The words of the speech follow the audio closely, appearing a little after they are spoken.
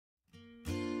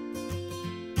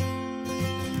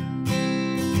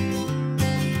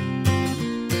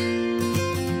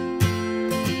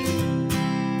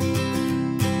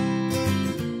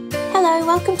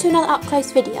Hello, welcome to another up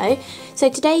close video. So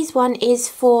today's one is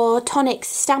for Tonic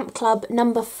Stamp Club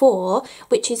number 4,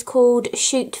 which is called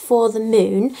Shoot for the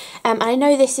Moon. I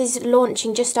know this is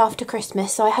launching just after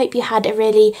Christmas, so I hope you had a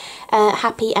really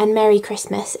happy and Merry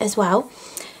Christmas as well.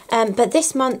 But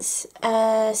this month's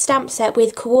stamp set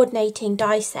with coordinating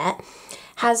die set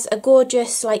has a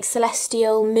gorgeous like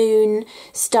celestial moon,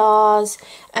 stars,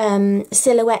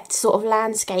 silhouette sort of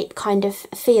landscape kind of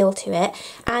feel to it.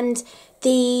 And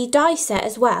the die set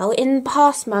as well, in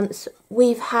past months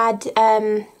we've had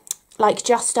like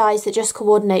just dies that just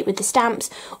coordinate with the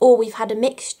stamps, or we've had a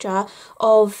mixture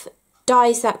of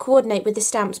dies that coordinate with the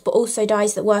stamps but also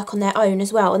dies that work on their own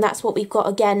as well, and that's what we've got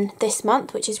again this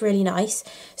month, which is really nice.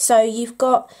 So you've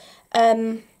got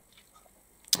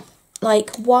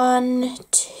like 1,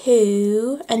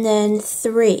 2 and then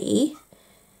 3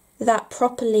 that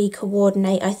properly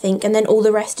coordinate, I think, and then all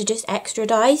the rest are just extra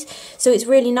dies. So it's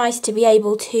really nice to be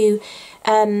able to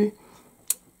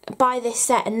buy this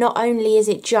set, and not only is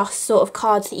it just sort of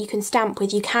cards that you can stamp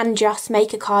with, you can just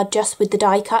make a card just with the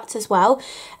die cuts as well.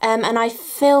 And I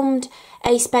filmed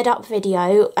a sped up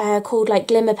video called like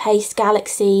Glimmer Paste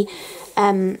Galaxy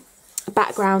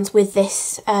backgrounds with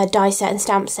this die set and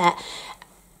stamp set.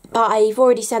 I've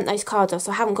already sent those cards off,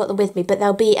 so I haven't got them with me, but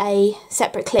there'll be a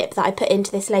separate clip that I put into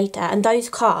this later, and those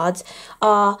cards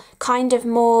are kind of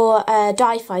more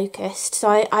die focused,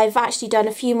 so I've actually done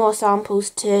a few more samples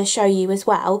to show you as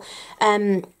well.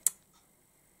 2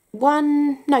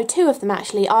 of them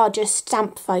actually are just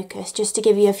stamp focused, just to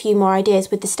give you a few more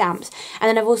ideas with the stamps. And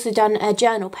then I've also done a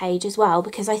journal page as well,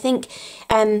 because I think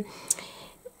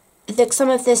some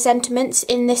of the sentiments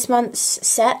in this month's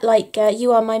set, like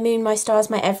you are my moon, my stars,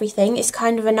 my everything, is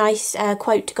kind of a nice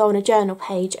quote to go on a journal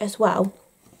page as well.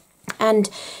 And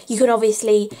you can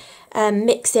obviously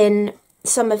mix in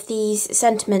some of these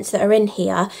sentiments that are in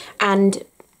here and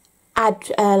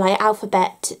add like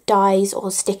alphabet dies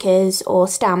or stickers or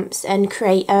stamps and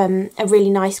create a really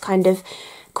nice kind of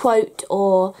quote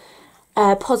or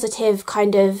positive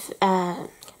kind of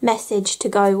message to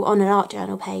go on an art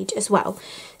journal page as well.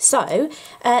 So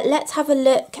let's have a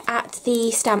look at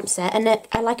the stamp set, and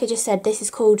like I just said, this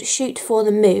is called Shoot for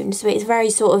the Moon, so it's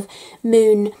very sort of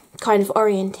moon kind of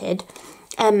oriented,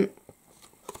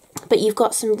 but you've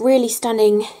got some really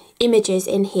stunning images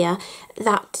in here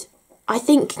that I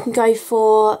think can go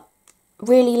for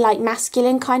really like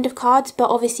masculine kind of cards, but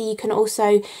obviously you can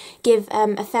also give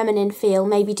a feminine feel,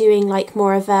 maybe doing like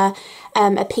more of a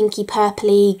pinky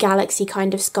purpley galaxy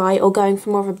kind of sky, or going for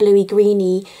more of a bluey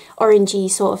greeny orangey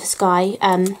sort of sky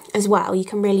as well. You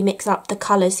can really mix up the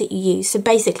colours that you use, so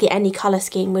basically any colour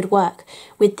scheme would work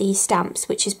with these stamps,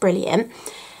 which is brilliant.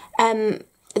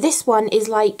 This one is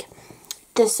like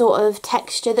the sort of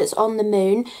texture that's on the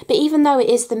moon, but even though it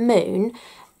is the moon,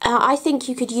 I think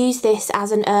you could use this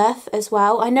as an earth as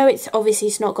well. I know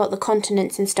it's not got the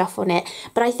continents and stuff on it,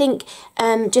 but I think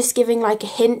just giving like a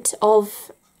hint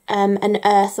of an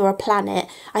earth or a planet,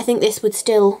 I think this would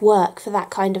still work for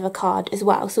that kind of a card as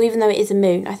well. So even though it is a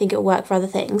moon, I think it will work for other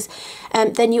things.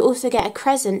 Then you also get a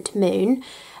crescent moon,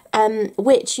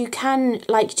 which you can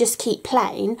like just keep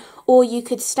plain, or you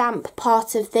could stamp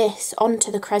part of this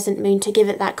onto the crescent moon to give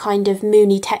it that kind of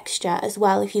moony texture as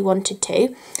well if you wanted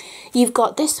to. You've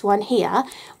got this one here,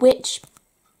 which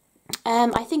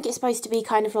I think it's supposed to be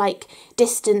kind of like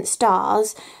distant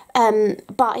stars,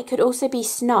 but it could also be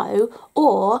snow,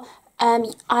 or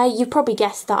you probably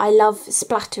guessed that I love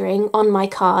splattering on my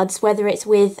cards, whether it's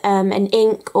with an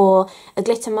ink or a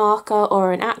glitter marker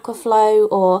or an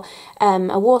aquaflow or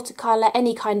a watercolour,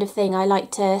 any kind of thing I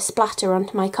like to splatter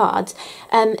onto my cards.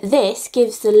 This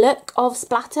gives the look of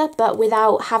splatter, but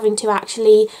without having to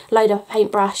actually load up a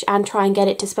paintbrush and try and get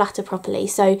it to splatter properly.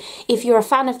 So if you're a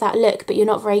fan of that look but you're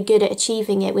not very good at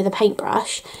achieving it with a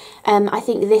paintbrush, I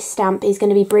think this stamp is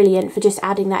going to be brilliant for just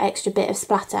adding that extra bit of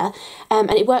splatter, and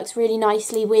it works really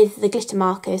nicely with the glitter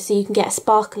markers, so you can get a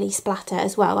sparkly splatter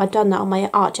as well. I've done that on my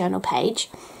art journal page.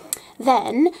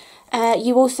 Then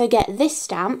you also get this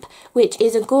stamp, which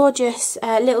is a gorgeous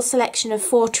little selection of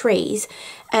 4 trees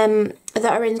that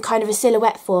are in kind of a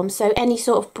silhouette form, so any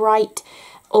sort of bright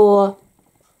or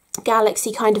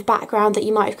galaxy kind of background that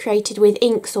you might have created with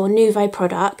inks or Nuvo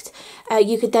product,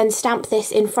 you could then stamp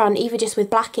this in front, either just with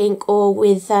black ink or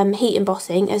with heat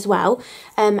embossing as well,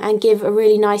 and give a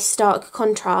really nice stark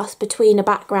contrast between a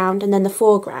background and then the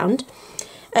foreground.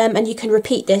 And you can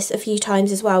repeat this a few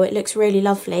times as well. It looks really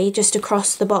lovely just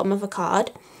across the bottom of a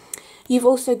card. You've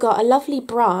also got a lovely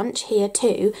branch here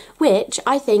too, which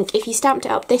I think if you stamped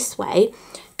it up this way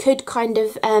could kind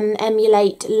of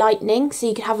emulate lightning, so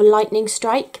you could have a lightning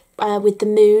strike with the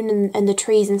moon and the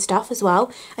trees and stuff as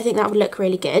well. I think that would look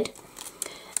really good.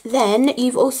 Then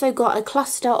you've also got a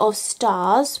cluster of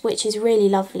stars, which is really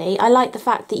lovely. I like the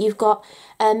fact that you've got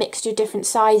a mixture of different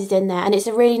sizes in there, and it's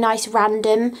a really nice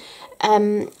random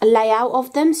layout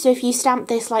of them. So if you stamp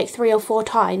this like 3 or 4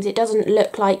 times, it doesn't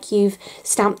look like you've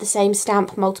stamped the same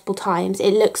stamp multiple times.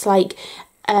 It looks like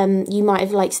you might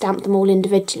have like stamped them all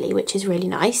individually, which is really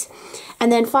nice.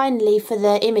 And then finally for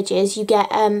the images, you get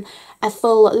a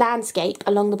full landscape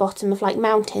along the bottom of like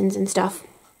mountains and stuff.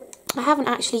 I haven't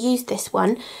actually used this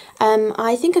one.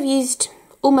 I think I've used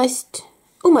almost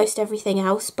everything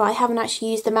else, but I haven't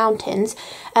actually used the mountains.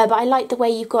 But I like the way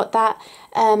you've got that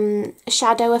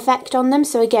shadow effect on them,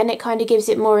 so again it kind of gives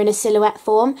it more in a silhouette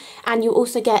form, and you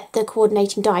also get the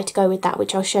coordinating die to go with that,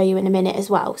 which I'll show you in a minute as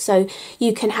well. So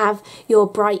you can have your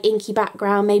bright inky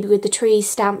background, maybe with the trees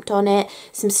stamped on it,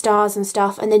 some stars and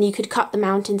stuff, and then you could cut the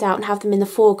mountains out and have them in the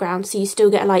foreground, so you still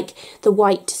get like the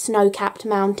white snow-capped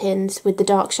mountains with the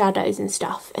dark shadows and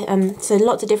stuff. So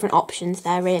lots of different options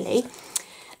there really.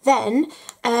 Then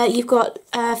you've got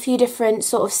a few different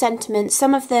sort of sentiments.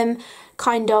 Some of them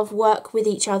kind of work with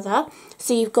each other.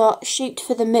 So you've got shoot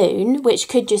for the moon, which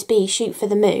could just be shoot for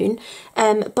the moon,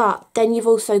 but then you've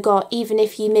also got even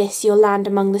if you miss, you'll land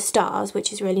among the stars,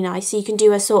 which is really nice. So you can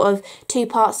do a sort of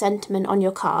 2-part sentiment on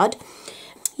your card.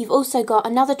 You've also got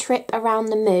another trip around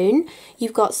the moon.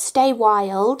 You've got stay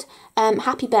wild,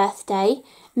 happy birthday,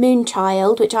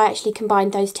 Moonchild, which I actually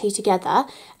combined those two together.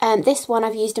 This one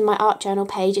I've used in my art journal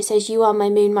page. It says you are my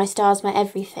moon, my stars, my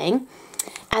everything.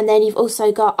 And then you've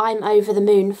also got I'm over the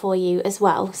moon for you as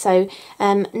well. So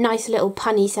nice little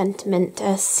punny sentiment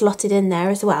slotted in there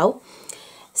as well.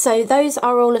 So those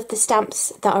are all of the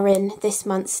stamps that are in this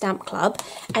month's stamp club.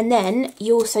 And then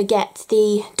you also get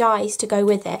the dies to go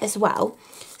with it as well.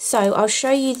 So I'll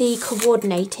show you the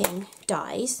coordinating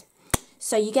dies.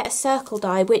 So you get a circle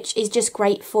die, which is just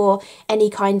great for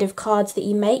any kind of cards that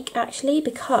you make actually,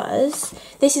 because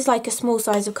this is like a small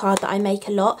size of card that I make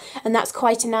a lot, and that's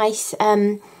quite a nice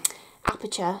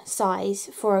aperture size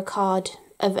for a card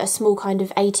of a small kind of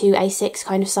A2, A6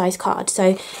 kind of size card.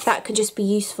 So that can just be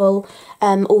useful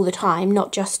all the time,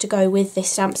 not just to go with this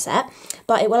stamp set.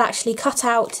 But it will actually cut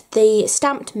out the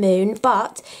stamped moon,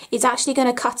 but it's actually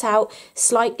going to cut out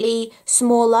slightly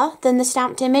smaller than the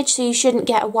stamped image, so you shouldn't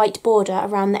get a white border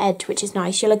around the edge, which is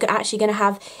nice. You're actually going to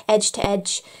have edge to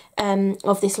edge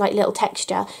of this like little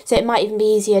texture, so it might even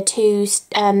be easier to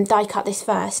die cut this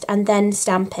first and then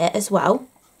stamp it as well.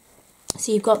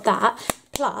 So you've got that.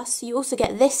 Plus, you also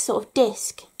get this sort of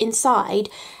disc inside,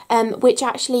 which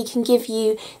actually can give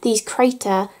you these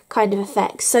crater kind of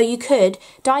effects. So you could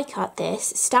die cut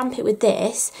this, stamp it with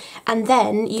this, and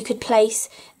then you could place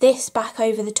this back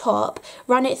over the top,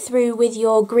 run it through with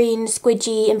your green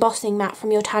squidgy embossing mat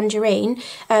from your tangerine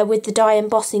with the die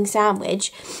embossing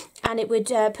sandwich, and it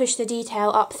would push the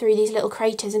detail up through these little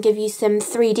craters and give you some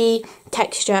 3D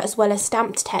texture as well as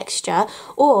stamped texture.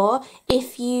 Or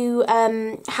if you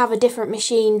have a different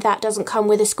machine that doesn't come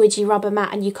with a squidgy rubber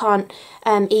mat and you can't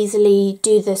easily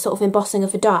do the sort of embossing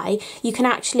of a die, you can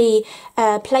actually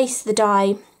place the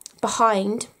die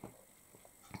behind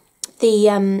the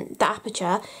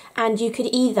aperture, and you could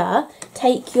either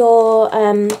take your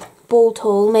ball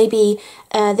tool, maybe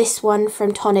this one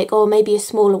from Tonic, or maybe a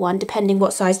smaller one depending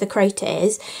what size the crater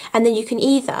is, and then you can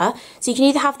either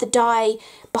have the die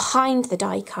behind the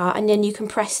die cut and then you can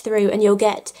press through and you'll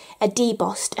get a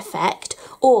debossed effect,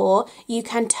 or you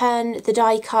can turn the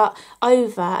die cut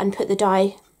over and put the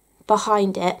die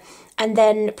behind it and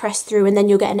then press through, and then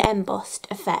you'll get an embossed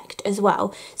effect as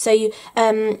well. So you,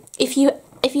 if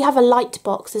you have a light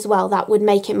box as well, that would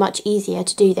make it much easier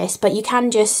to do this, but you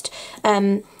can just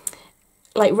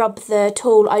like rub the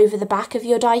tool over the back of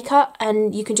your die cut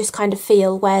and you can just kind of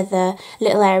feel where the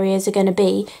little areas are going to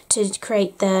be to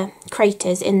create the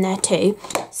craters in there too.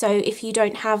 So if you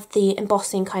don't have the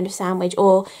embossing kind of sandwich,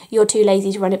 or you're too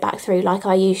lazy to run it back through like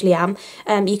I usually am,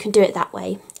 you can do it that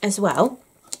way as well.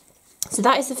 So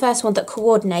that is the first one that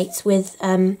coordinates with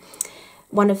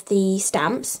one of the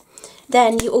stamps.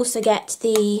 Then you also get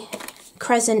the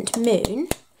crescent moon,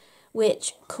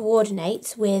 which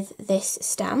coordinates with this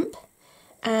stamp.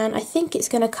 And I think it's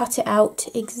going to cut it out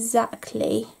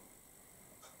exactly.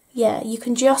 Yeah, you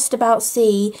can just about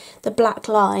see the black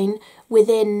line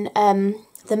within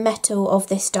the metal of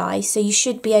this die, so you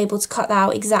should be able to cut that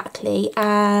out exactly,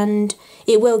 and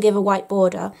it will give a white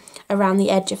border around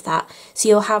the edge of that. So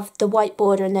you'll have the white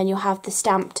border and then you'll have the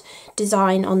stamped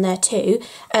design on there too.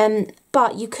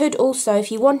 But you could also,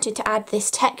 if you wanted to add this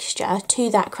texture to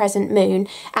that crescent moon,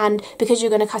 and because you're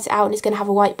going to cut it out and it's going to have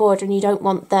a white border and you don't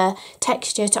want the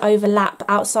texture to overlap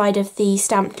outside of the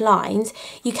stamped lines,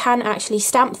 you can actually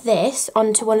stamp this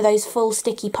onto one of those full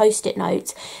sticky post-it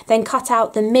notes, then cut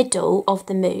out the middle of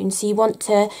the moon. So you want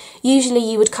to,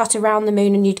 usually you would cut around the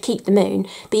moon and you'd keep the moon,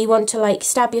 but you want to like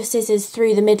stab your scissors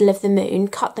through the middle of the moon,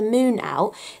 cut the moon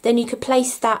out, then you could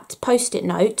place that post-it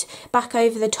note back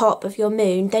over the top of your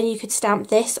moon, then you could stamp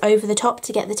this over the top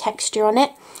to get the texture on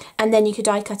it, and then you could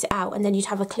die cut it out, and then you'd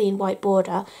have a clean white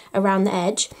border around the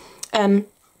edge.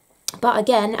 But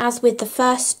again, as with the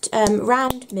first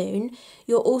round moon,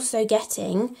 you're also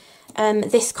getting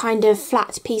this kind of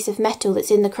flat piece of metal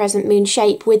that's in the crescent moon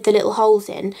shape with the little holes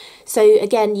in. So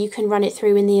again, you can run it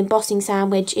through in the embossing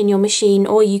sandwich in your machine,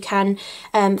 or you can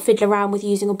fiddle around with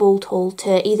using a ball tool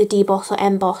to either deboss or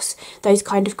emboss those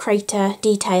kind of crater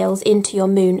details into your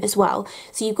moon as well.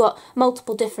 So you've got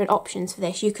multiple different options for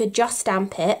this. You could just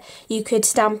stamp it, you could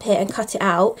stamp it and cut it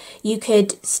out, you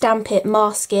could stamp it,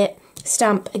 mask it,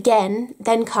 stamp again,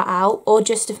 then cut out, or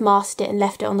just have masked it and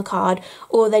left it on the card,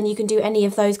 or then you can do any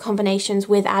of those combinations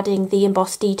with adding the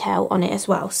embossed detail on it as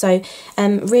well. So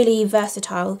really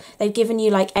versatile. They've given you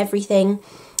like everything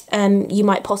you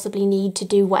might possibly need to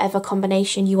do whatever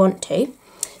combination you want to.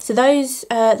 So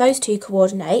those two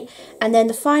coordinate, and then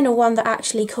the final one that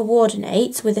actually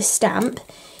coordinates with a stamp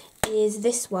is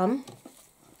this one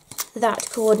that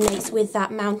coordinates with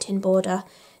that mountain border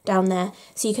down there.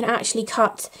 So you can actually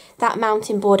cut that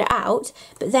mountain border out,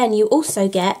 but then you also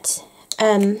get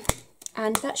and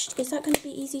that is that going to be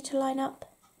easy to line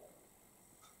up?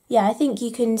 Yeah, I think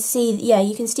you can see, yeah,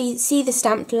 you can see the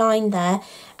stamped line there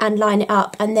and line it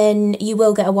up, and then you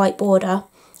will get a white border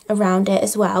around it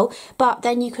as well. But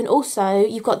then you can also,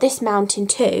 you've got this mountain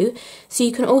too, so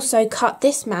you can also cut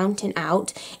this mountain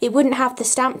out. It wouldn't have the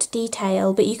stamped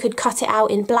detail, but you could cut it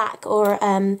out in black, or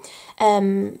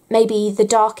maybe the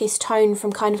darkest tone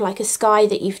from kind of like a sky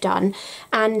that you've done,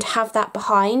 and have that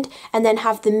behind, and then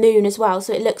have the moon as well,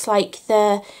 so it looks like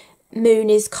the moon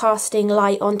is casting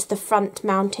light onto the front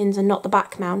mountains and not the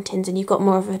back mountains, and you've got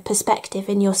more of a perspective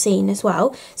in your scene as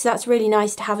well. So that's really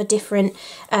nice to have a different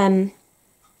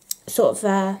sort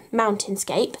of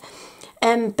mountainscape.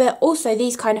 But also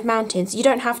these kind of mountains, you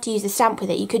don't have to use a stamp with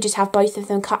it, you could just have both of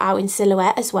them cut out in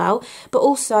silhouette as well. But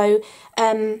also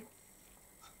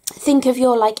think of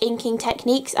your like inking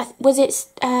techniques. Was it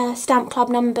Stamp Club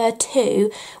number 2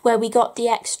 where we got the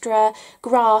extra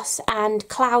grass and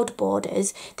cloud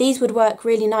borders? These would work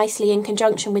really nicely in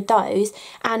conjunction with those,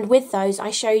 and with those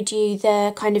I showed you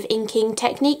the kind of inking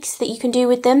techniques that you can do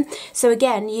with them. So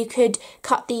again, you could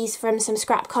cut these from some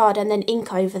scrap card and then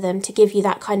ink over them to give you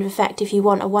that kind of effect if you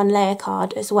want a one layer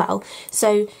card as well.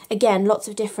 So again, lots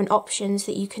of different options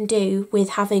that you can do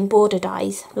with having border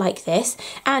dies like this,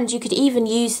 and you could even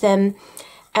use them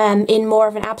in more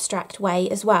of an abstract way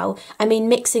as well. I mean,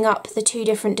 mixing up the two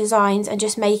different designs and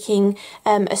just making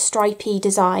a stripy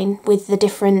design with the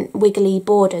different wiggly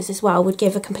borders as well would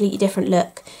give a completely different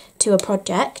look to a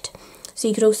project. So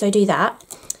you could also do that.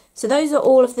 So those are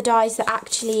all of the dies that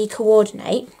actually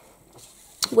coordinate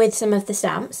with some of the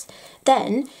stamps.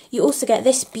 Then you also get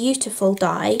this beautiful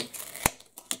die,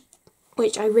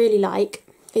 which I really like.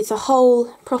 It's a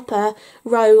whole proper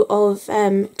row of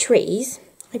trees.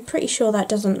 I'm pretty sure that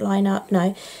doesn't line up,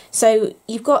 no. So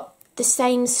you've got the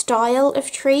same style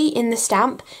of tree in the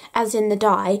stamp as in the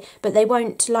die, but they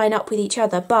won't line up with each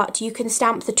other. But you can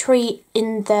stamp the tree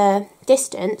in the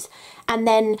distance and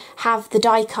then have the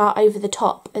die cut over the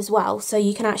top as well. So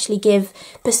you can actually give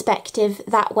perspective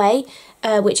that way,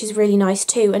 which is really nice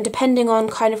too. And depending on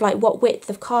kind of like what width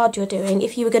of card you're doing,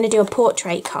 if you were going to do a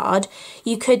portrait card,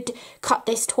 you could cut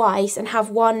this twice and have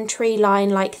one tree line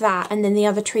like that and then the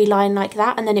other tree line like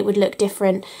that, and then it would look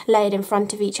different layered in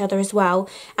front of each other as well.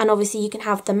 And obviously you can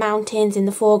have the mountains in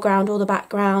the foreground or the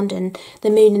background and the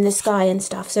moon in the sky and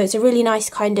stuff. So it's a really nice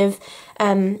kind of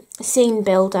scene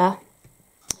builder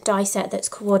die set that's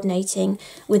coordinating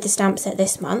with the stamp set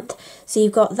this month. So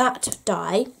you've got that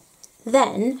die.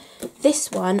 Then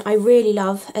this one I really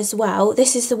love as well.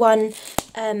 This is the one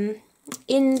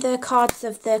in the cards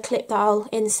of the clip that I'll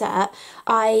insert.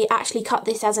 I actually cut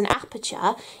this as an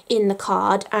aperture in the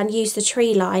card and used the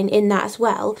tree line in that as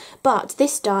well. But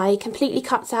this die completely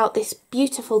cuts out this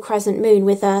beautiful crescent moon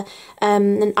with an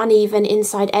uneven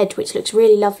inside edge, which looks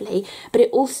really lovely. But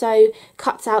it also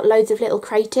cuts out loads of little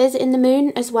craters in the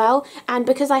moon as well. And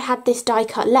because I had this die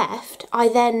cut left, I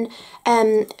then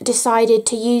decided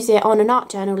to use it on an art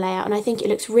journal layout, and I think it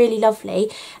looks really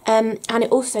lovely. And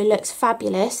it also looks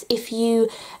fabulous if if you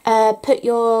put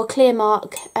your clear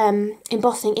mark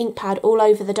embossing ink pad all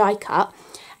over the die cut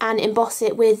and emboss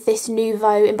it with this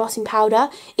Nuvo embossing powder.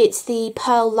 It's the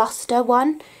Pearl Lustre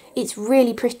one. It's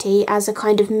really pretty as a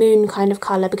kind of moon kind of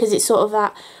colour, because it's sort of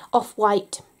that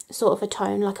off-white sort of a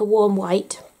tone, like a warm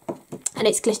white, and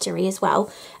it's glittery as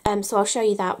well. So I'll show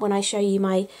you that when I show you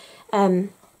my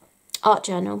art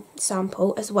journal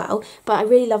sample as well. But I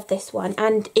really love this one,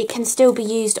 and it can still be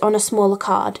used on a smaller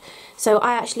card. So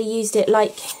I actually used it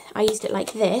like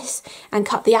this and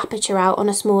cut the aperture out on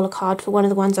a smaller card for one of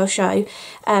the ones I'll show.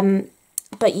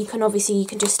 But you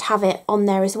can just have it on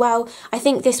there as well. I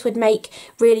think this would make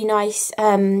really nice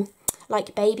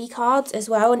like baby cards as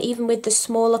well, and even with the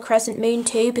smaller crescent moon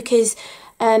too, because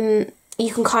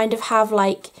you can kind of have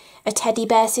like a teddy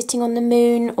bear sitting on the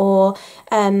moon, or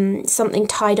something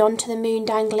tied onto the moon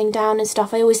dangling down and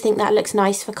stuff. I always think that looks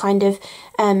nice for kind of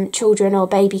children or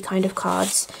baby kind of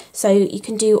cards. So you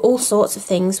can do all sorts of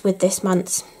things with this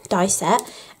month's die set.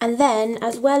 And then,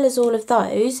 as well as all of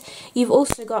those, you've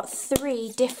also got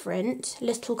 3 different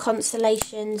little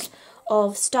constellations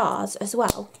of stars as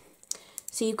well.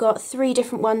 So you've got 3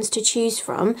 different ones to choose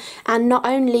from, and not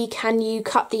only can you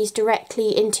cut these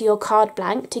directly into your card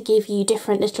blank to give you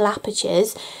different little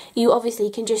apertures, you obviously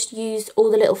can just use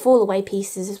all the little fall away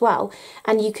pieces as well,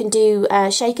 and you can do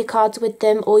shaker cards with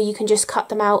them, or you can just cut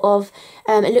them out of,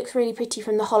 it looks really pretty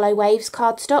from the Holo Waves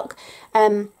cardstock.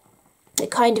 It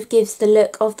kind of gives the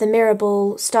look of the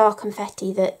mirrorball star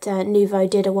confetti that Nuvo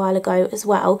did a while ago as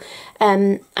well,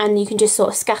 and you can just sort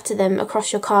of scatter them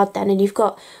across your card then, and you've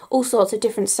got all sorts of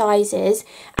different sizes.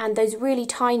 And those really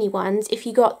tiny ones, if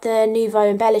you got the Nuvo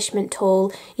embellishment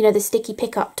tool, you know, the sticky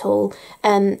pickup tool,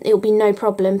 it'll be no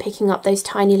problem picking up those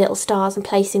tiny little stars and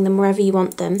placing them wherever you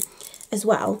want them as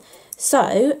well.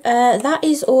 So that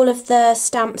is all of the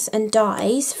stamps and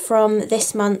dies from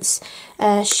this month's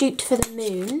Shoot for the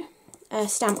Moon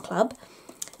Stamp Club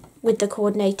with the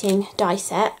coordinating die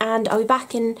set. And I'll be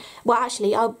back in, well actually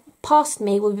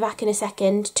we'll be back in a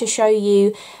second to show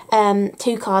you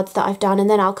 2 cards that I've done, and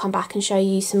then I'll come back and show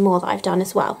you some more that I've done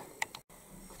as well.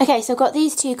 Okay, so I've got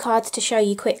these 2 cards to show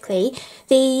you quickly.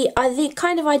 The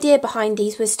kind of idea behind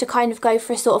these was to kind of go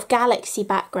for a sort of galaxy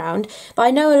background, but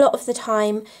I know a lot of the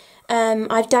time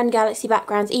I've done galaxy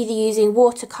backgrounds either using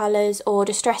watercolours or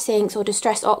distress inks or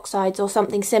distress oxides or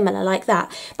something similar like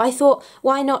that. But I thought,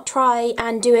 why not try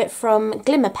and do it from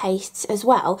glimmer pastes as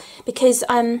well? Because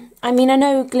I mean, I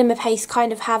know glimmer pastes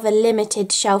kind of have a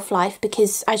limited shelf life,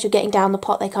 because as you're getting down the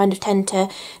pot they kind of tend to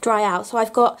dry out. So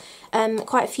I've got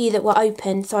quite a few that were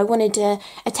open, so I wanted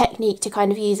a technique to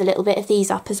kind of use a little bit of these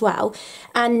up as well.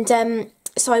 And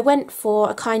so I went for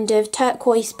a kind of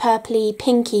turquoise, purpley,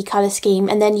 pinky colour scheme,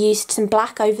 and then used some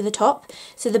black over the top.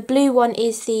 So the blue one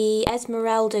is the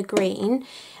Esmeralda green,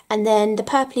 and then the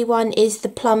purpley one is the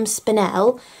Plum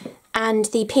Spinel, and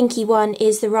the pinky one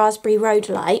is the raspberry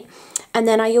Rhodolite. And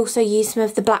then I also used some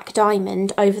of the black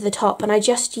diamond over the top, and I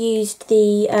just used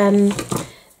the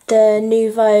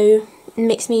Nuvo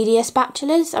mixed media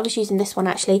spatulas. I was using this one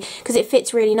actually because it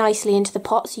fits really nicely into the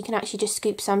pot, so you can actually just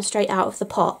scoop some straight out of the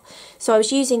pot. So I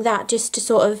was using that just to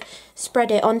sort of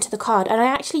spread it onto the card, and I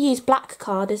actually use black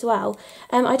card as well.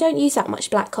 I don't use that much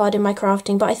black card in my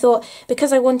crafting, but I thought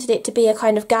because I wanted it to be a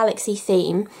kind of galaxy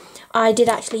theme, I did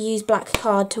actually use black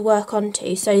card to work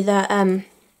onto, so that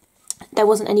there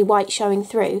wasn't any white showing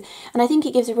through, and I think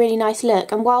it gives a really nice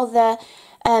look. And while the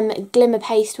glimmer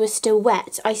paste was still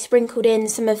wet, I sprinkled in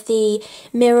some of the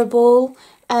mirrorball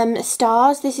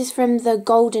stars. This is from the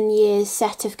Golden Years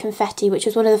set of confetti, which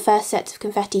was one of the first sets of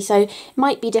confetti, so it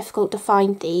might be difficult to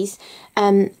find these,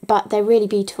 but they're really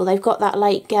beautiful. They've got that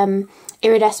like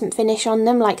iridescent finish on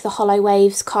them, like the Holo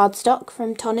Waves cardstock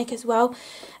from Tonic as well.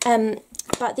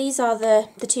 But these are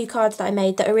the 2 cards that I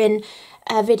made that are in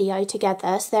a video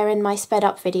together, so they're in my sped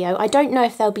up video. I don't know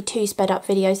if there'll be 2 sped up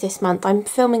videos this month. I'm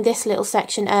filming this little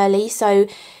section early, so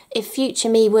if future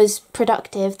me was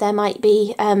productive, there might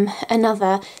be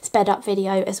another sped up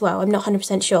video as well. I'm not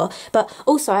 100% sure. But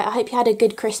also, I hope you had a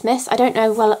good Christmas. I don't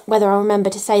know whether I'll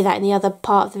remember to say that in the other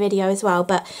part of the video as well,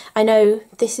 but I know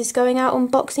this is going out on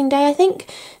Boxing Day, I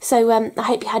think. So I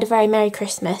hope you had a very Merry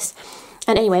Christmas.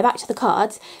 And anyway, back to the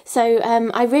cards. So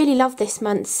I really love this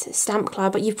month's Stamp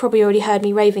Club, but you've probably already heard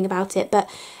me raving about it, but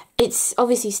it's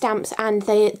obviously stamps, and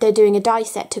they're doing a die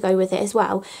set to go with it as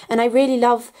well. And I really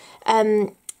love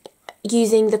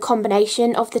using the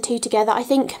combination of the 2 together. I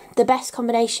think the best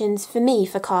combinations for me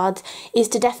for cards is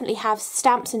to definitely have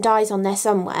stamps and dies on there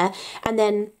somewhere, and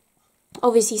then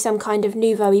obviously some kind of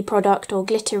Nuvo-y product, or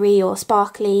glittery or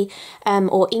sparkly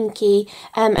or inky,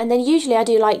 and then usually I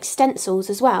do like stencils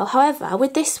as well. However,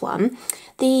 with this one,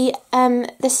 the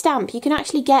stamp, you can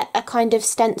actually get a kind of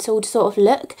stenciled sort of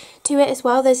look to it as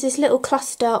well. There's this little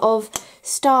cluster of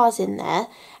stars in there,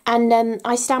 and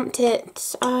I stamped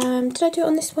it, did I do it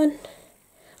on this one?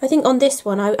 I think on this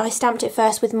one I stamped it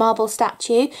first with marble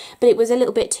statue, but it was a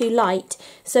little bit too light.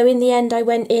 So in the end I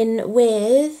went in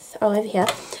with, oh, over here,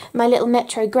 my little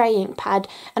Metro grey ink pad,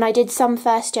 and I did some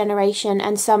first generation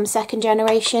and some second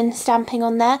generation stamping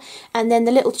on there. And then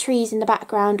the little trees in the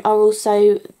background are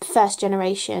also first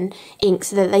generation ink,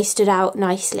 so that they stood out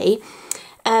nicely.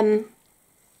 And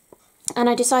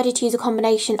I decided to use a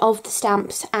combination of the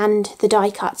stamps and the die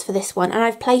cuts for this one, and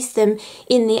I've placed them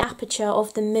in the aperture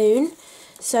of the moon.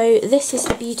 So this is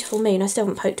the beautiful moon. I still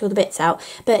haven't poked all the bits out,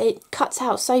 but it cuts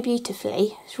out so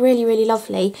beautifully. It's really, really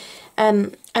lovely.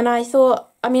 And I thought,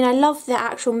 I mean, I love the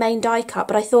actual main die cut,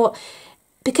 but I thought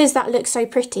because that looks so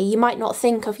pretty, you might not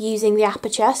think of using the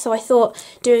aperture. So I thought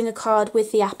doing a card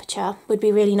with the aperture would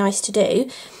be really nice to do.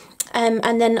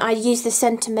 And then I used the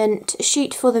sentiment,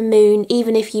 shoot for the moon,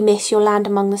 even if you miss, you'll land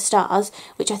among the stars,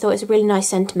 which I thought was a really nice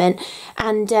sentiment.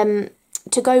 And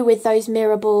to go with those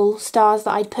mirrorball stars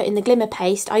that I'd put in the glimmer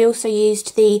paste, I also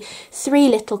used the 3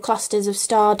 little clusters of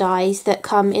star dies that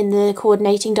come in the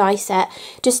coordinating die set,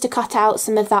 just to cut out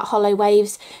some of that Holo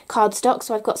Waves cardstock.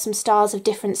 So I've got some stars of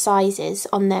different sizes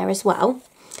on there as well.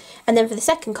 And then for the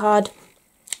second card,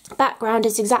 background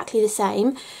is exactly the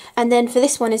same. And then for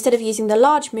this one, instead of using the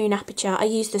large moon aperture, I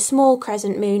used the small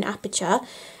crescent moon aperture,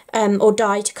 or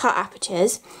die to cut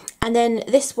apertures. And then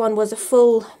this one was a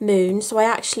full moon, so I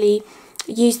actually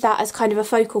used that as kind of a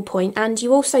focal point. And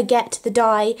you also get the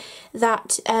die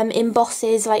that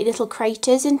embosses like little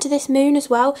craters into this moon as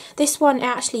well. This one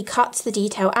actually cuts the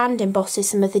detail and embosses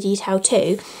some of the detail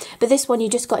too, but this one you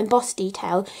just got embossed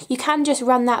detail. You can just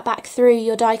run that back through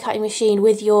your die cutting machine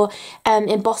with your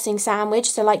embossing sandwich,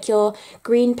 so like your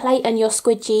green plate and your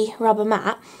squidgy rubber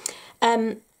mat.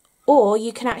 Or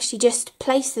you can actually just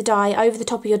place the die over the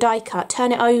top of your die cut,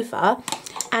 turn it over,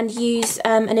 and use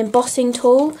an embossing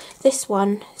tool. This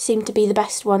one seemed to be the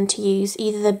best one to use,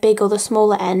 either the big or the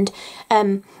smaller end.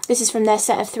 This is from their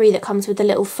set of 3 that comes with the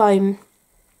little foam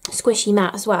squishy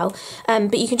mat as well.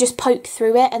 But you can just poke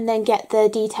through it and then get the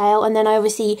detail, and then I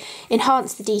obviously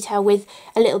enhance the detail with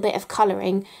a little bit of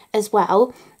colouring as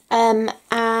well.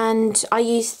 And I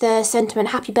used the sentiment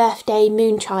Happy Birthday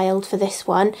Moonchild for this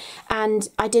one, and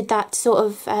I did that sort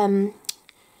of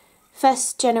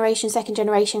first generation, second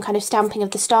generation kind of stamping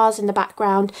of the stars in the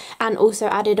background, and also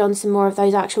added on some more of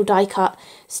those actual die cut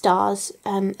stars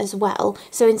as well.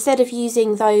 So instead of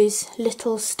using those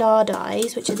little star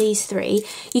dies, which are these 3,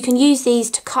 you can use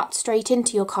these to cut straight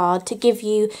into your card to give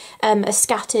you a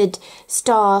scattered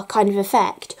star kind of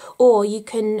effect, or you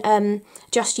can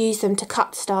just use them to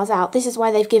cut stars out. This is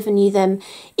why they've given you them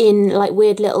in like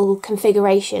weird little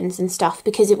configurations and stuff,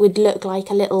 because it would look like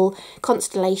a little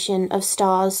constellation of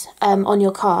stars on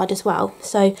your card as well.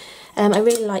 So I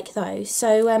really like those.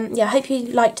 So yeah, I hope you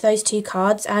liked those 2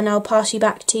 cards, and I'll pass you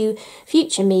back to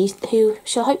future me, who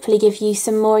shall hopefully give you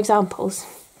some more examples.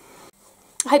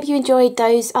 I hope you enjoyed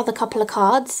those other couple of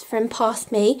cards from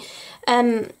past me.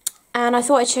 And I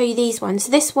thought I'd show you these ones.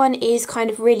 So this one is kind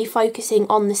of really focusing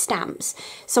on the stamps.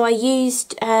 So I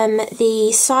used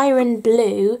the Siren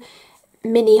Blue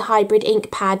mini hybrid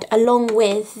ink pad along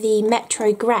with the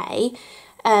Metro Grey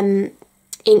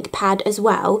ink pad as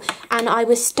well, and I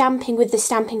was stamping with the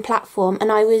stamping platform,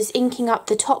 and I was inking up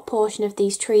the top portion of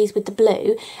these trees with the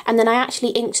blue, and then I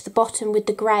actually inked the bottom with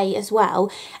the grey as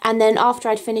well. And then after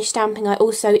I'd finished stamping, I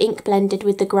also ink blended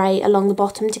with the grey along the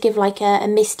bottom to give like a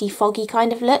misty, foggy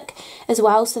kind of look as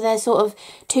well. So they're sort of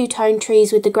 2-tone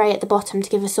trees with the grey at the bottom to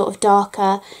give a sort of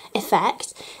darker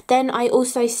effect. Then I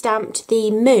also stamped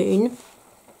the moon,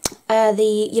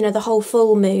 the whole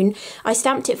full moon. I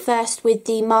stamped it first with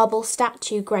the marble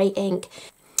statue grey ink,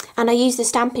 and I used the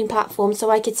stamping platform so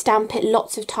I could stamp it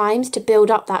lots of times to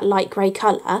build up that light grey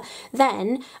colour.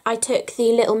 Then I took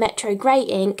the little Metro grey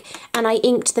ink and I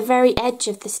inked the very edge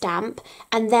of the stamp,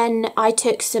 and then I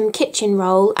took some kitchen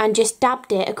roll and just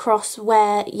dabbed it across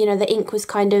where, you know, the ink was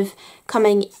kind of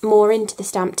coming more into the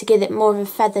stamp to give it more of a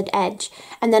feathered edge,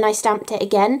 and then I stamped it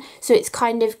again, so it's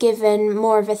kind of given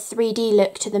more of a 3D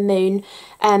look to the moon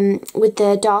with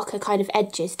the darker kind of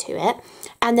edges to it.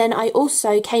 And then I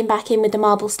also came back in with the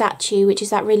marble statue, which is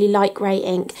that really light grey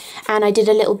ink, and I did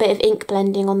a little bit of ink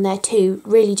blending on there too,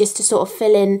 really just to sort of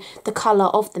fill in the colour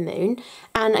of the moon.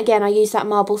 And again, I used that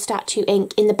marble statue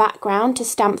ink in the background to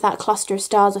stamp that cluster of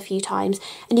stars a few times.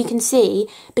 And you can see,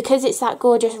 because it's that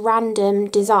gorgeous random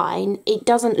design, it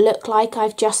doesn't look like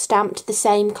I've just stamped the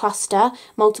same cluster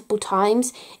multiple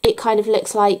times. It kind of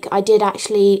looks like I did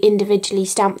actually individually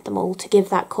stamp them all to give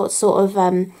that sort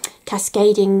of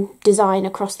cascading design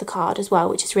across the card as well,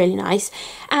 which is really nice.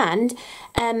 And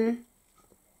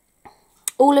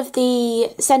all of the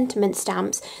sentiment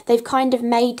stamps, they've kind of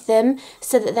made them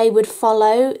so that they would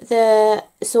follow the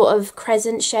sort of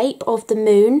crescent shape of the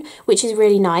moon, which is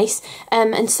really nice.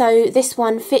 And so this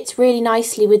one fits really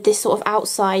nicely with this sort of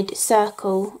outside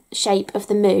circle shape of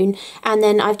the moon, and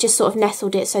then I've just sort of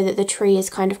nestled it so that the tree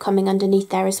is kind of coming underneath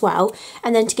there as well.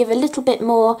 And then to give a little bit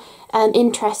more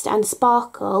interest and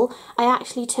sparkle, I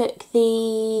actually took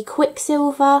the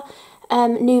Quicksilver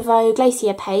Nuvo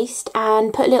glacier paste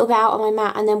and put a little bit out on my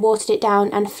mat and then watered it down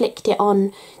and flicked it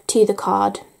on to the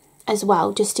card as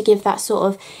well, just to give that sort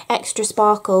of extra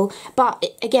sparkle. But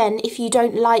again, if you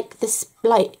don't like this,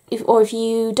 if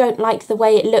you don't like the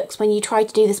way it looks when you try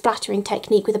to do the splattering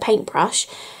technique with a paintbrush,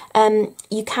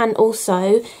 you can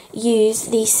also use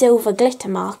the silver glitter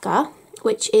marker,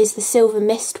 which is the silver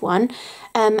mist one.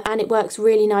 And it works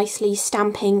really nicely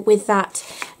stamping with that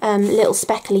little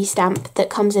speckly stamp that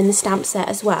comes in the stamp set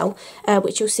as well,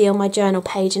 which you'll see on my journal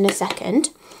page in a second.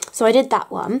 So I did that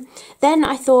one. Then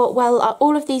I thought, well,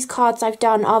 all of these cards I've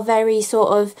done are very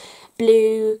sort of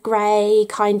blue, grey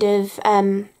kind of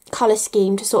colour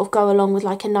scheme to sort of go along with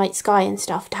like a night sky and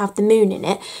stuff, to have the moon in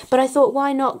it. But I thought,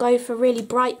 why not go for really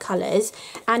bright colours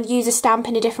and use a stamp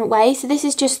in a different way? So this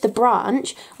is just the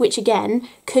branch, which again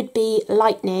could be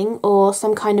lightning or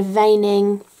some kind of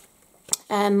veining,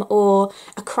 or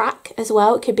a crack as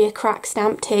well. It could be a crack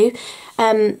stamp too.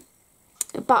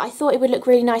 But I thought it would look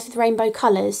really nice with rainbow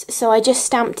colours, so I just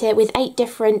stamped it with 8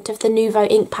 different of the Nuvo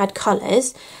ink pad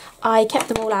colours. I kept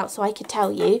them all out so I could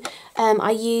tell you.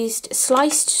 I used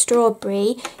sliced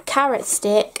strawberry, carrot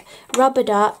stick, rubber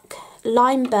duck,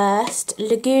 lime burst,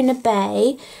 Laguna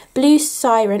Bay, blue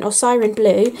siren or siren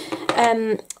blue,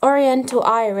 oriental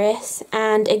iris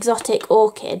and exotic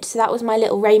orchid. So that was my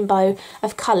little rainbow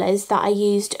of colours that I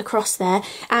used across there.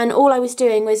 And all I was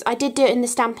doing was, I did do it in the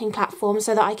stamping platform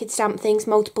so that I could stamp things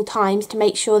multiple times to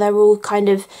make sure they're all kind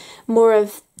of more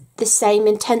of the same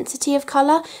intensity of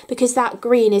colour, because that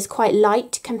green is quite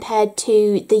light compared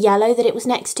to the yellow that it was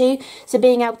next to. So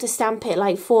being able to stamp it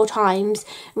like 4 times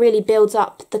really builds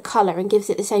up the colour and gives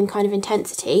it the same kind of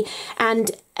intensity. And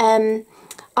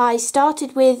I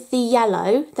started with the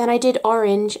yellow, then I did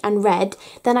orange and red,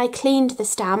 then I cleaned the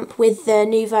stamp with the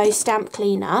Nuvo stamp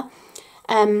cleaner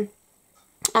and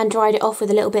dried it off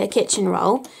with a little bit of kitchen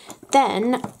roll.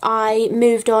 Then I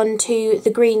moved on to the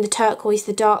green, the turquoise,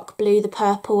 the dark blue, the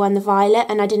purple and the violet,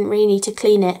 and I didn't really need to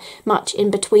clean it much in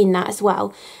between that as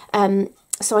well.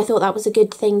 So I thought that was a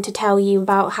good thing to tell you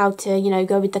about how to, you know,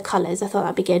 go with the colours. I thought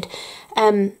that'd be good.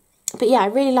 But yeah, I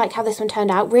really like how this one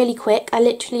turned out, really quick. I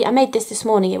made this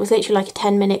morning. It was literally like a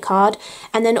 10-minute card.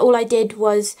 And then all I did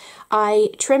was I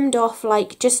trimmed off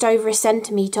like just over a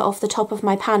centimetre off the top of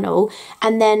my panel,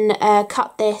 and then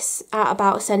cut this at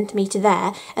about a centimetre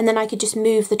there. And then I could just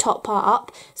move the top part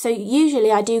up. So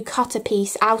usually I do cut a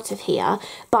piece out of here,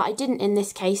 but I didn't in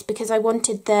this case because I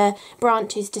wanted the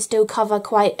branches to still cover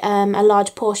quite a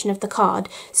large portion of the card.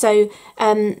 So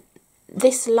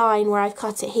this line where I've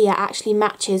cut it here actually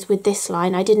matches with this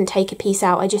line. I didn't take a piece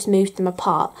out, I just moved them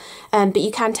apart. But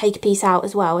you can take a piece out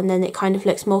as well, and then it kind of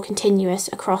looks more continuous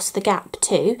across the gap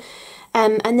too.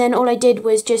 And then all I did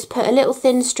was just put a little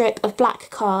thin strip of black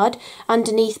card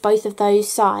underneath both of those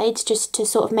sides, just to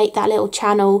sort of make that little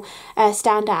channel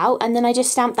stand out. And then I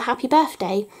just stamped the happy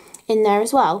birthday in there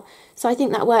as well. So I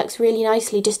think that works really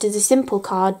nicely just as a simple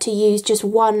card to use just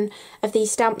one of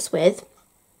these stamps with.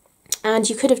 And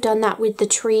you could have done that with the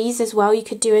trees as well. You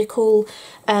could do a cool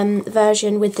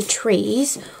version with the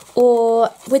trees,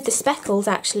 or with the speckles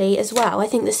actually as well. I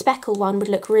think the speckle one would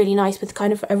look really nice with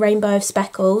kind of a rainbow of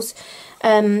speckles,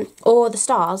 or the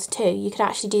stars too. You could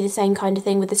actually do the same kind of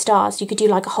thing with the stars. You could do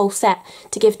like a whole set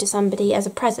to give to somebody as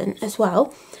a present as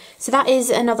well. So that is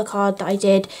another card that I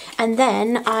did. And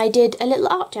then I did a little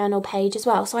art journal page as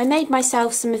well. So I made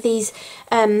myself some of these,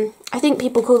 I think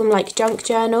people call them like junk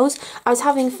journals. I was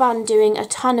having fun doing a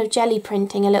ton of jelly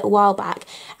printing a little while back,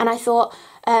 and I thought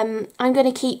I'm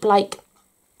going to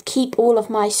keep all of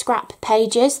my scrap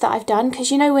pages that I've done, because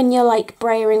you know when you're like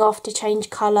brayering off to change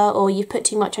colour, or you've put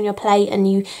too much on your plate and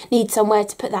you need somewhere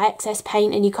to put that excess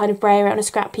paint and you kind of brayer it on a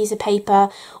scrap piece of paper,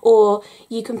 or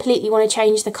you completely want to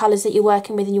change the colours that you're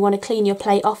working with and you want to clean your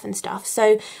plate off and stuff.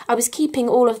 So I was keeping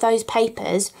all of those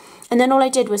papers, and then all I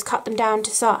did was cut them down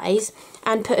to size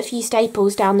and put a few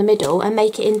staples down the middle and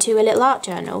make it into a little art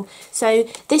journal. So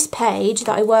this page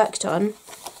that I worked on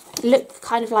look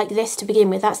kind of like this to begin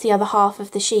with. That's the other half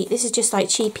of the sheet. This is just like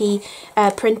cheapy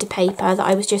printer paper that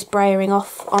I was just brayering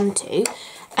off onto.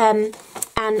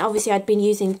 And obviously I'd been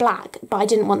using black, but I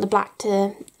didn't want the black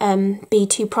to be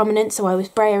too prominent, so I was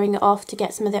brayering it off to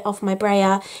get some of it off my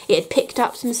brayer. It had picked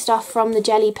up some stuff from the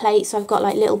jelly plate, so I've got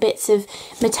like little bits of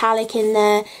metallic in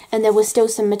there, and there was still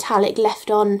some metallic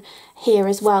left on here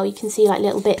as well. You can see like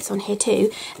little bits on here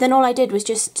too. Then all I did was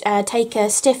just take a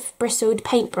stiff bristled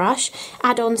paintbrush,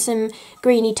 add on some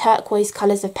greeny turquoise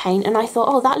colours of paint, and I thought,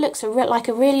 oh, that looks like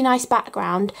a really nice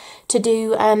background to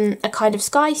do a kind of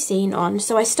sky scene on.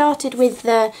 So I started with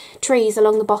the trees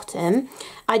along the bottom.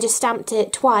 I just stamped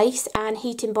it twice and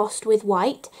heat embossed with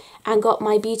white and got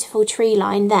my beautiful tree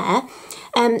line there.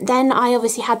 Then I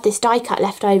obviously had this die cut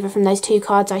left over from those 2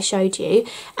 cards I showed you,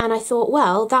 and I thought,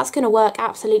 well, that's going to work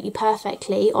absolutely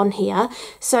perfectly on here.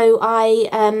 So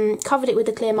I covered it with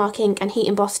the clear mark ink and heat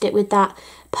embossed it with that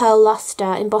Pearl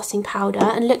Lustre embossing powder,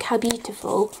 and look how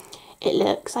beautiful it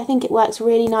looks. I think it works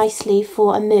really nicely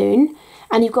for a moon.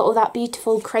 And you've got all that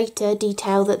beautiful crater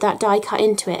detail that die cut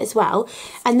into it as well.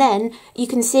 And then you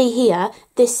can see here,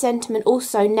 this sentiment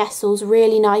also nestles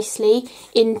really nicely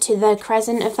into the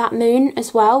crescent of that moon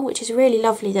as well, which is really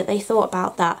lovely that they thought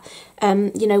about that.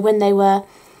 You know, when they were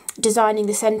designing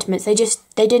the sentiments, they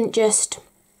didn't just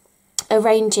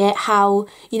arrange it how,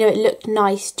 you know, it looked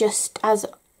nice just as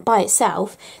by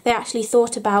itself. They actually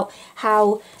thought about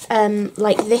how,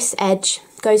 like this edge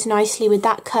goes nicely with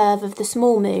that curve of the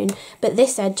small moon, but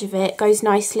this edge of it goes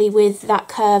nicely with that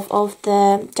curve of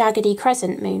the jaggedy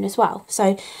crescent moon as well.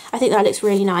 So I think that looks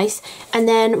really nice. And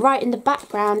then right in the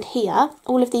background here,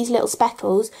 all of these little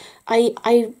speckles,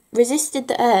 I resisted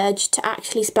the urge to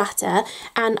actually splatter,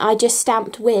 and I just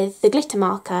stamped with the glitter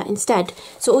marker instead.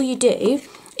 So all you do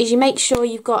is you make sure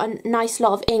you've got a nice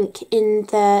lot of ink in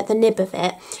the nib of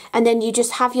it, and then you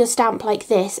just have your stamp like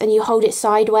this and you hold it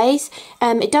sideways.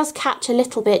 It does catch a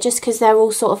little bit just because they're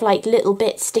all sort of like little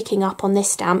bits sticking up on this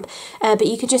stamp, but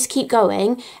you can just keep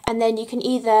going, and then you can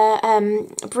either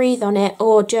breathe on it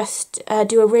or just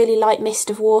do a really light mist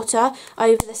of water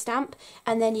over the stamp,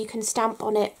 and then you can stamp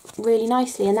on it really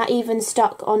nicely. And that even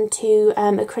stuck onto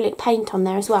acrylic paint on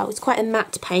there as well. It's quite a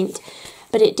matte paint,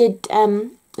 but it did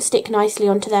stick nicely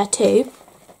onto there too.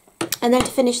 And then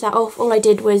to finish that off, all I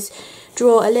did was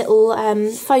draw a little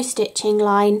faux stitching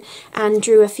line and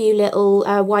drew a few little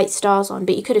white stars on,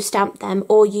 but you could have stamped them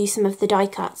or used some of the die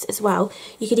cuts as well.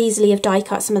 You could easily have die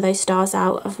cut some of those stars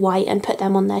out of white and put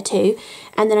them on there too.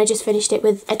 And then I just finished it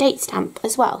with a date stamp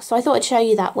as well. So I thought I'd show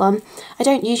you that one. I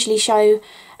don't usually show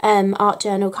art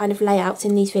journal kind of layouts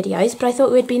in these videos, but I thought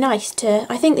it would be nice to,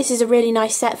 I think this is a really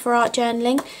nice set for art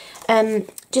journaling,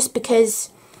 just because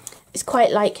it's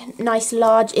quite like nice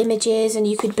large images, and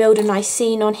you could build a nice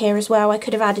scene on here as well. I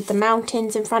could have added the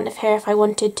mountains in front of here if I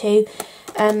wanted to.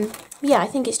 Yeah, I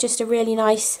think it's just a really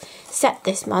nice set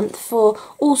this month for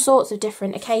all sorts of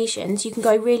different occasions. You can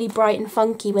go really bright and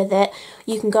funky with it,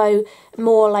 you can go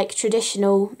more like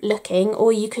traditional looking,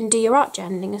 or you can do your art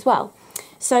journaling as well.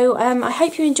 So I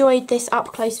hope you enjoyed this up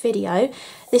close video.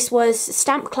 This was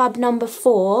Stamp Club number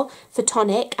 4 for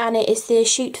Tonic, and it is the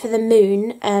Shoot for the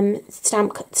Moon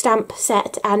stamp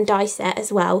set and die set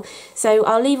as well. So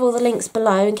I'll leave all the links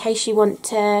below in case you want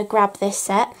to grab this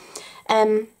set.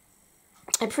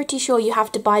 I'm pretty sure you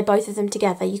have to buy both of them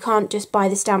together. You can't just buy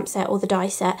the stamp set or the die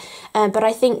set, but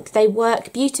I think they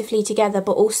work beautifully together,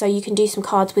 but also you can do some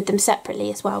cards with them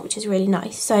separately as well, which is really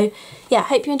nice. So yeah,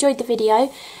 hope you enjoyed the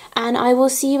video, and I will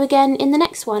see you again in the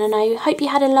next one, and I hope you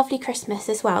had a lovely Christmas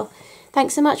as well.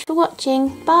 Thanks so much for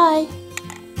watching. Bye!